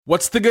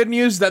What's the good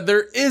news? That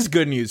there is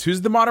good news.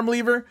 Who's the modern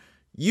believer?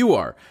 You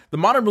are. The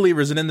modern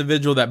believer is an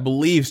individual that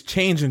believes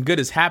change and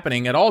good is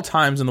happening at all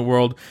times in the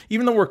world,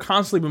 even though we're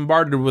constantly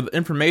bombarded with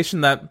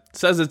information that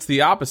says it's the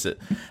opposite.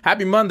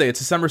 Happy Monday. It's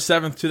December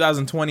 7th,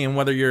 2020, and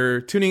whether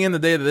you're tuning in the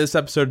day that this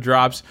episode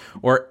drops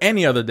or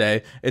any other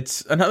day,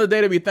 it's another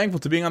day to be thankful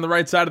to being on the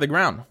right side of the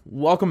ground.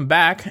 Welcome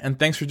back, and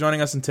thanks for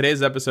joining us in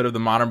today's episode of The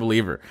Modern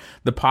Believer,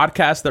 the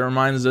podcast that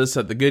reminds us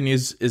that the good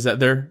news is that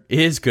there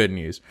is good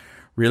news.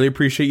 Really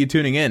appreciate you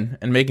tuning in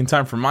and making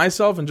time for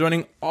myself and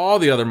joining all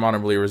the other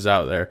modern believers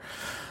out there.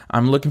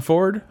 I'm looking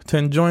forward to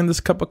enjoying this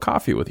cup of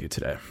coffee with you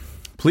today.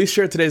 Please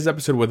share today's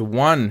episode with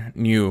one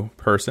new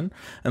person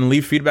and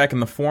leave feedback in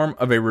the form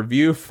of a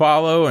review,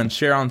 follow, and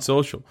share on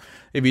social.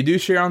 If you do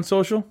share on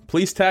social,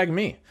 please tag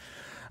me.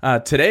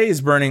 Today's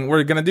burning,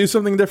 we're going to do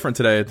something different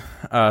today,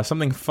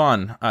 something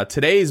fun.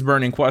 Today's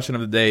burning question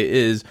of the day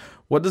is,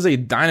 what does a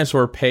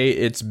dinosaur pay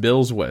its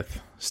bills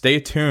with? Stay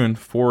tuned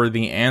for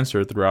the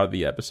answer throughout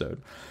the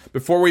episode.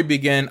 Before we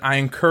begin, I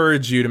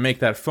encourage you to make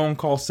that phone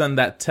call, send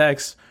that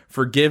text,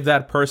 forgive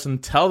that person,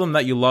 tell them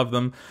that you love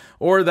them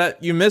or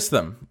that you miss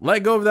them.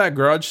 Let go of that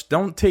grudge.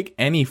 Don't take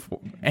any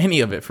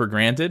of it for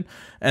granted.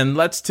 And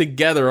let's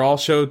together all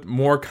show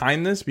more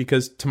kindness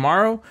because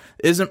tomorrow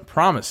isn't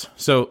promised.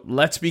 So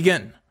let's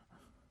begin.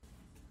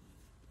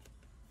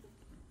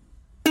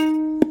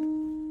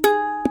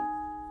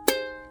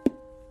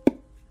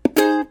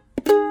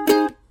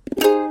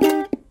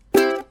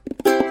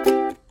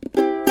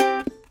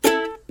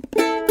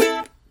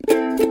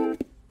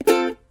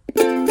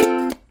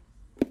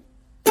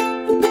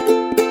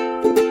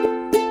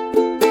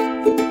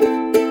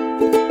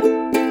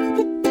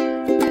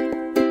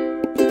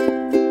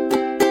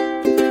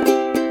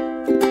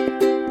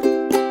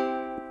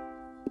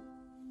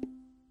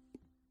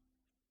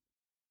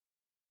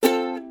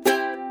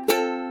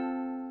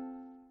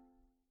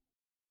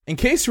 In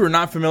case you are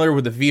not familiar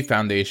with the V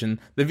Foundation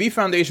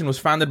was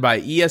founded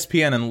by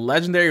ESPN and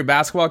legendary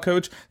basketball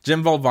coach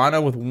Jim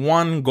Valvano with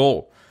one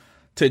goal: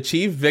 to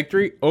achieve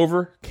victory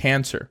over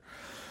cancer.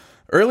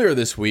 Earlier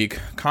this week,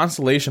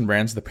 Constellation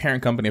Brands, the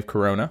parent company of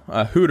Corona,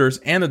 Hooters,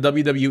 and the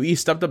WWE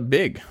stepped up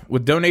big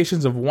with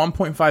donations of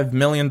 $1.5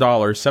 million,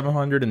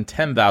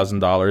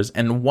 $710,000,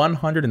 and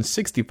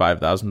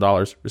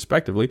 $165,000,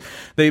 respectively.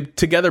 They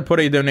together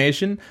put a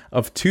donation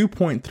of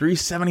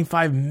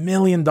 $2.375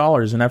 million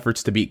in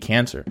efforts to beat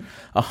cancer.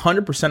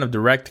 100% of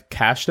direct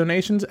cash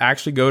donations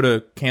actually go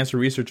to cancer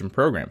research and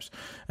programs.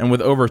 And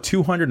with over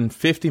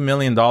 $250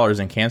 million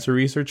in cancer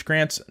research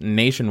grants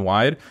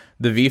nationwide,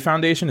 the V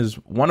Foundation is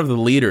one of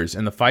the leaders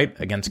in the fight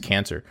against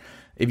cancer.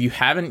 If you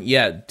haven't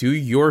yet, do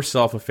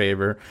yourself a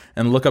favor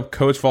and look up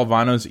Coach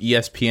Valvano's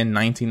ESPN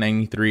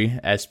 1993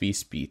 SB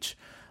speech.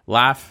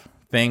 Laugh,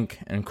 think,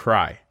 and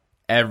cry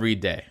every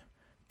day.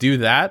 Do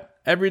that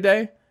every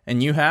day,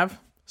 and you have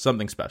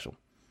something special.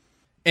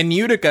 In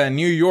Utica,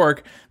 New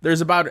York,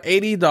 there's about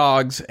 80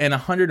 dogs and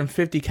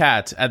 150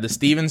 cats at the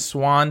Stephen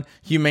Swan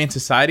Humane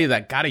Society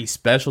that got a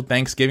special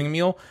Thanksgiving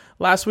meal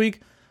last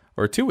week,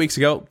 or 2 weeks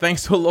ago,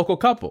 thanks to a local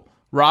couple,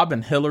 Rob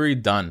and Hillary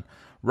Dunn.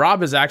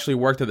 Rob has actually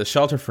worked at the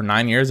shelter for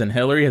 9 years, and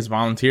Hillary has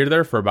volunteered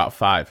there for about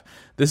 5.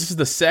 This is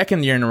the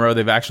second year in a row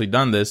they've actually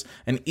done this,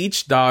 and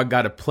each dog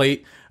got a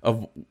plate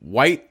of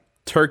white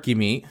turkey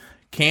meat,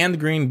 canned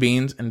green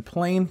beans, and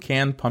plain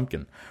canned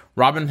pumpkin.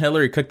 Rob and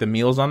Hillary cooked the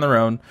meals on their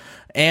own,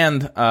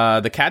 and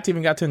the cats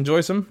even got to enjoy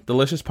some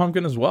delicious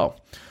pumpkin as well.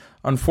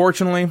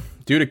 Unfortunately,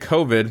 due to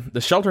COVID,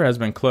 the shelter has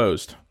been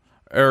closed.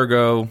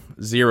 Ergo,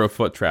 0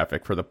 foot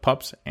traffic for the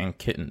pups and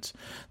kittens.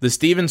 The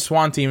Stephen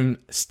Swan team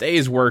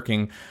stays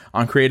working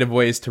on creative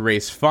ways to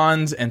raise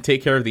funds and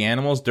take care of the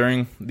animals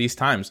during these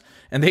times.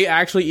 And they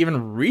actually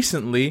even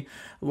recently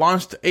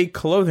launched a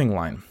clothing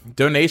line.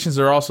 Donations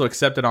are also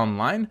accepted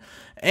online.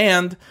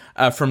 And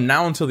from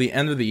now until the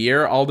end of the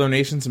year, all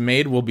donations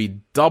made will be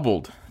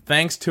doubled,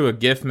 thanks to a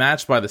gift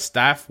match by the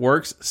Staff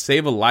Works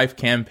Save a Life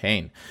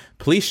campaign.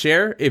 Please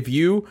share if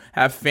you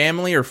have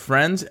family or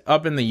friends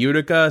up in the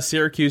Utica,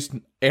 Syracuse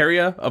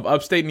area of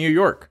upstate New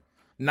York.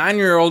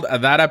 9-year-old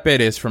Adara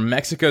Perez from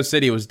Mexico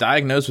City was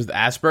diagnosed with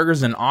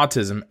Asperger's and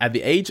autism at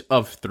the age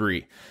of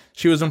 3.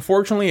 She was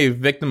unfortunately a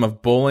victim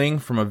of bullying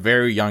from a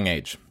very young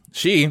age.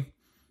 She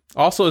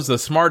also is the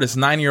smartest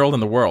 9-year-old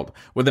in the world,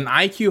 with an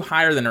IQ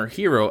higher than her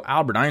hero,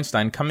 Albert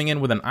Einstein, coming in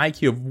with an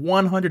IQ of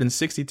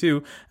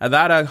 162.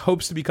 Adara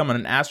hopes to become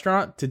an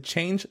astronaut to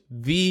change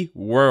the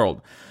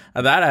world.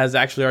 Adara has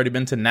actually already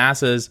been to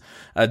NASA's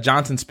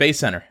Johnson Space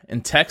Center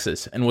in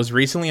Texas and was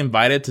recently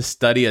invited to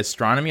study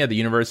astronomy at the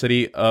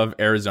University of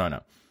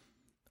Arizona.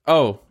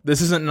 Oh,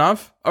 this isn't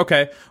enough?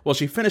 Okay, well,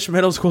 she finished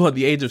middle school at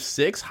the age of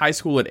 6, high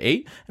school at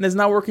 8, and is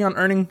now working on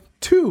earning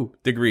 2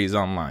 degrees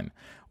online.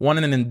 One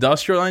in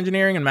industrial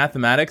engineering and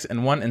mathematics,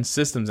 and one in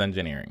systems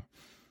engineering.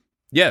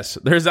 Yes,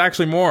 there's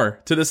actually more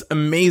to this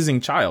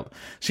amazing child.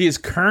 She is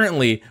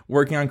currently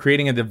working on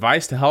creating a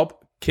device to help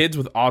kids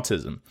with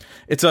autism.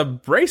 It's a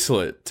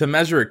bracelet to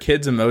measure a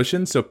kid's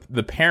emotions so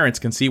the parents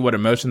can see what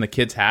emotion the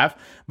kids have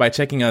by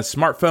checking a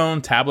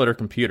smartphone, tablet, or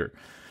computer.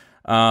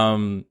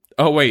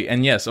 Oh, wait,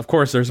 and yes, of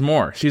course, there's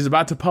more. She's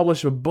about to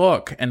publish a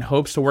book and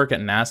hopes to work at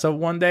NASA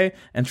one day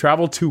and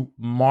travel to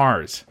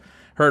Mars.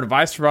 Her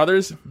advice for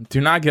others, do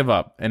not give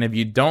up. And if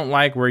you don't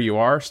like where you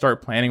are,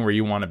 start planning where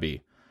you want to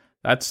be.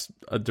 That's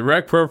a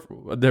direct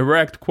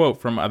quote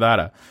from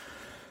Adara.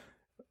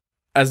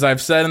 As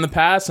I've said in the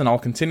past, and I'll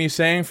continue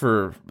saying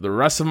for the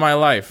rest of my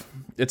life,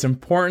 it's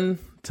important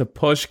to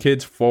push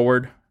kids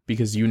forward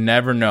because you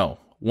never know.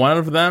 One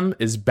of them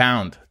is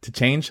bound to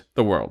change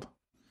the world.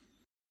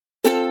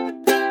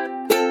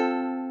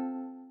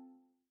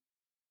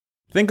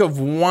 Think of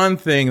one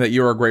thing that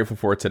you are grateful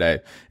for today.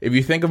 If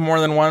you think of more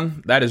than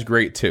one, that is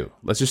great too.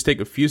 Let's just take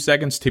a few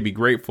seconds to be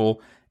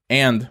grateful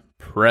and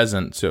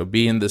present. So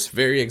be in this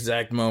very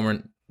exact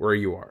moment where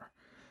you are.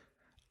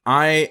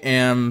 I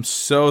am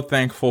so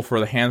thankful for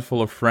the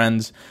handful of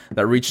friends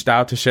that reached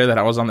out to share that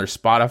I was on their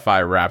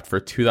Spotify Wrapped for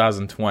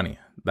 2020.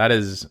 That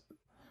is,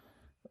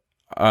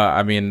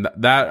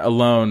 that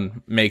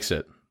alone makes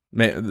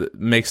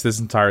this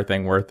entire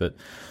thing worth it.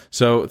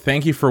 So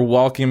thank you for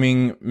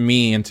welcoming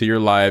me into your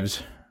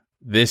lives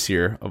this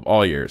year of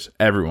all years.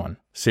 Everyone,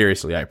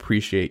 seriously, I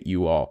appreciate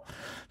you all.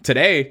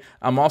 Today,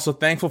 I'm also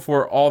thankful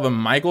for all the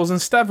Michaels and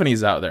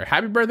Stephanies out there.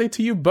 Happy birthday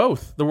to you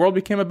both. The world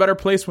became a better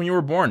place when you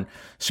were born.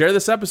 Share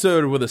this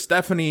episode with a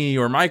Stephanie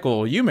or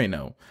Michael you may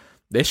know.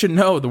 They should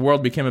know the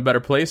world became a better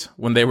place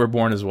when they were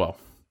born as well.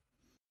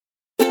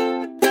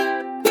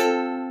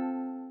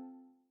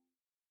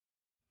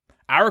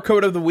 Our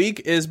quote of the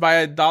week is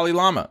by Dalai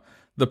Lama.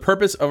 The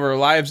purpose of our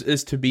lives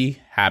is to be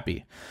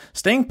happy.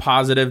 Staying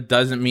positive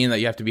doesn't mean that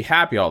you have to be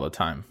happy all the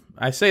time.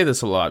 I say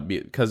this a lot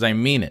because I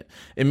mean it.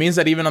 It means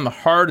that even on the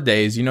hard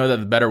days, you know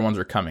that the better ones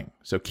are coming.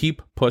 So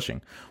keep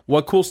pushing.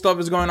 What cool stuff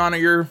is going on at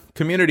your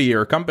community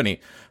or company?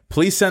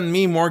 Please send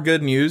me more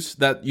good news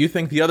that you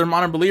think the other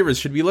modern believers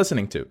should be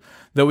listening to.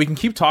 Though we can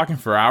keep talking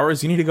for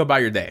hours, you need to go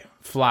about your day.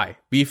 Fly.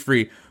 Be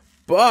free.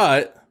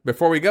 But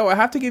before we go, I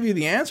have to give you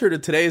the answer to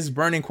today's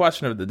burning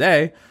question of the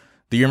day.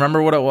 Do you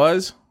remember what it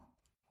was?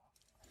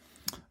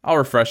 I'll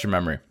refresh your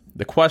memory.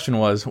 The question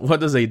was, what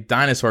does a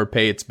dinosaur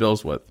pay its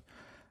bills with?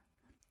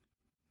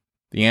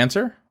 The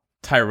answer?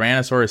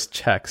 Tyrannosaurus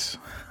checks.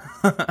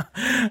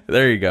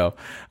 There you go.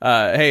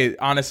 Hey,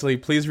 honestly,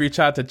 please reach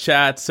out to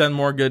chat, send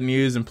more good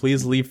news, and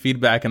please leave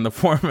feedback in the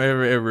form of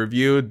a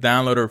review,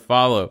 download, or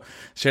follow.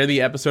 Share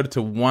the episode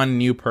to one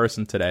new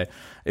person today.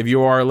 If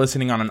you are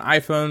listening on an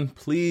iPhone,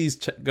 please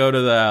go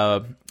to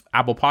the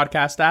Apple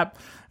Podcast app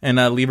and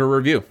leave a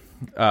review.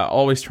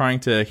 Always trying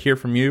to hear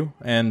from you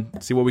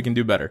and see what we can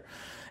do better.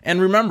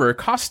 And remember, it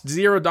costs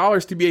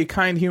 $0 to be a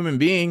kind human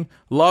being.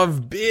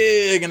 Love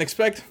big and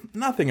expect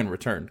nothing in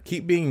return.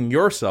 Keep being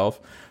yourself.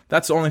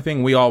 That's the only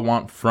thing we all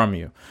want from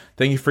you.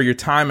 Thank you for your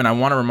time, and I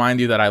want to remind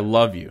you that I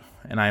love you,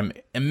 and I'm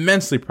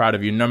immensely proud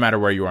of you no matter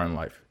where you are in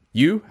life.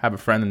 You have a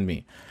friend in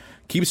me.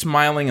 Keep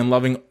smiling and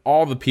loving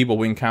all the people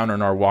we encounter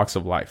in our walks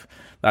of life.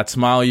 That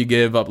smile you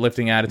give,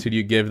 uplifting attitude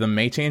you give them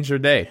may change their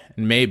day,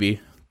 and maybe,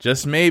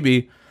 just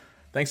maybe,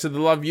 thanks to the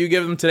love you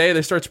give them today,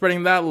 they start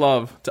spreading that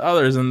love to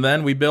others, and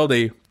then we build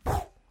a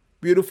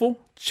beautiful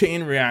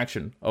chain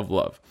reaction of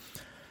love.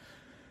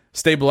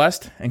 Stay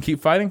blessed and keep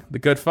fighting the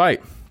good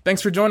fight.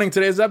 Thanks for joining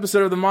today's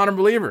episode of The Modern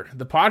Believer,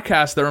 the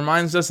podcast that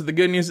reminds us that the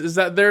good news is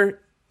that there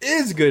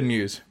is good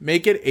news.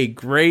 Make it a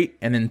great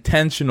and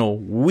intentional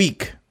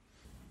week.